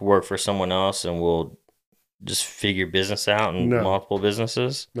willing to work for someone else and will just figure business out in multiple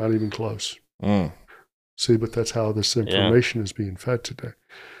businesses? Not even close. See, but that's how this information is being fed today.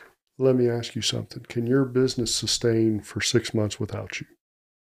 Let me ask you something. Can your business sustain for 6 months without you?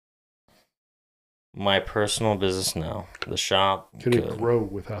 My personal business, no. The shop Can it grow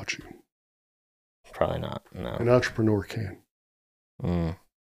without you? Probably not, no. An entrepreneur can. An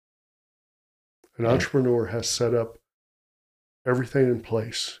entrepreneur has set up everything in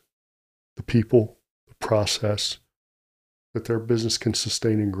place, the people, the process, that their business can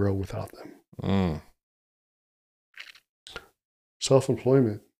sustain and grow without them.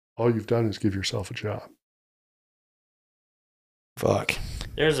 Self-employment, all you've done is give yourself a job. Fuck.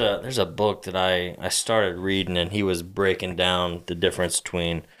 There's a book that I started reading, and he was breaking down the difference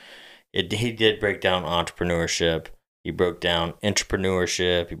between it. He did break down entrepreneurship. He broke down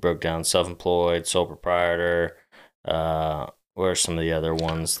entrepreneurship. He broke down self-employed, sole proprietor. What are some of the other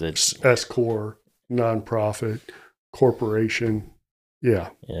ones that S-corp, nonprofit, corporation. Yeah.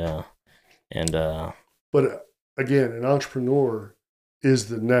 And but again, an entrepreneur is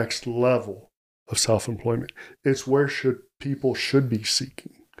the next level of self-employment. It's where people should be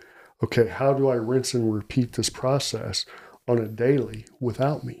seeking. Okay, how do I rinse and repeat this process on a daily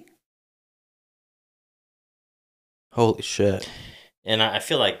without me? Holy shit. And I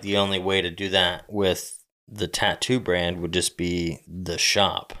feel like the only way to do that with the tattoo brand would just be the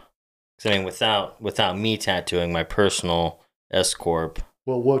shop. 'Cause I mean, without me tattooing my personal S-corp.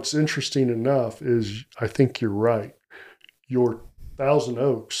 Well, what's interesting enough is I think you're right. Your Thousand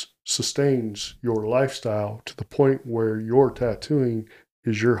Oaks sustains your lifestyle to the point where your tattooing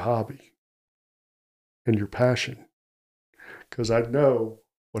is your hobby and your passion. Because I know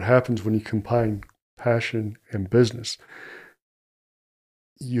what happens when you combine passion and business.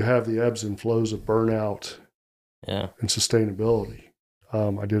 You have the ebbs and flows of burnout and sustainability.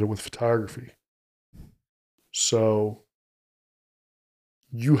 I did it with photography. So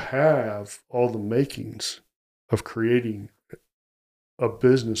you have all the makings of creating a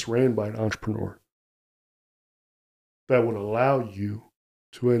business ran by an entrepreneur that would allow you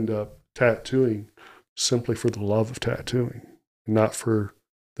to end up tattooing simply for the love of tattooing, not for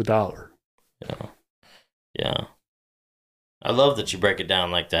the dollar. Yeah. I love that you break it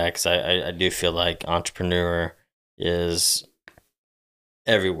down like that, because I do feel like entrepreneur is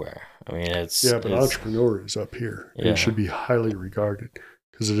everywhere. I mean, but entrepreneur is up here. And it should be highly regarded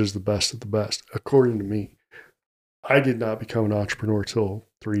because it is the best of the best, according to me. I did not become an entrepreneur till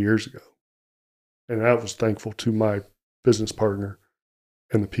 3 years ago. And I was thankful to my business partner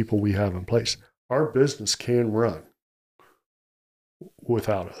and the people we have in place. Our business can run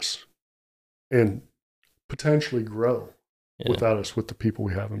without us and potentially grow without us with the people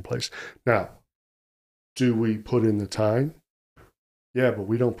we have in place. Now, do we put in the time? Yeah, but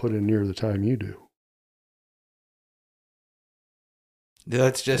we don't put in near the time you do.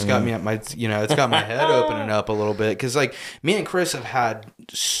 That's just got me at my, it's got my head opening up a little bit. Cause like me and Chris have had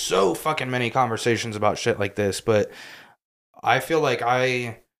so fucking many conversations about shit like this, but I feel like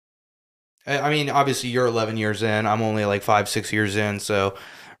I mean, obviously you're 11 years in, I'm only like 5-6 years in. So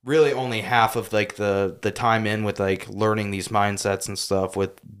really only half of like the time in with like learning these mindsets and stuff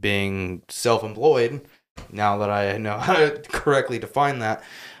with being self-employed, now that I know how to correctly define that.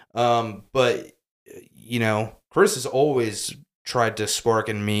 But Chris has always tried to spark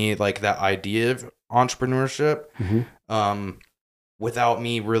in me like that idea of entrepreneurship, without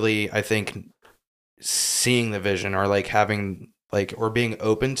me really, I think, seeing the vision or like having like, or being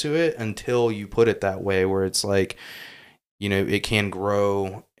open to it until you put it that way, where it's like, it can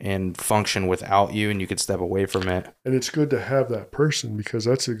grow and function without you, and you could step away from it. And it's good to have that person, because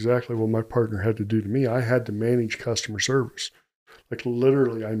that's exactly what my partner had to do to me. I had to manage customer service. Like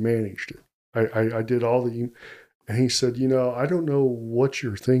literally, I managed it. I did all the, and he said, I don't know what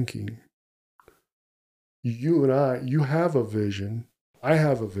you're thinking. You have a vision. I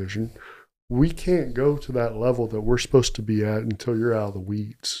have a vision. We can't go to that level that we're supposed to be at until you're out of the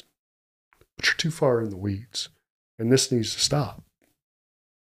weeds. But you're too far in the weeds. And this needs to stop.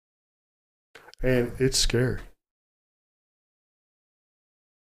 And it's scary.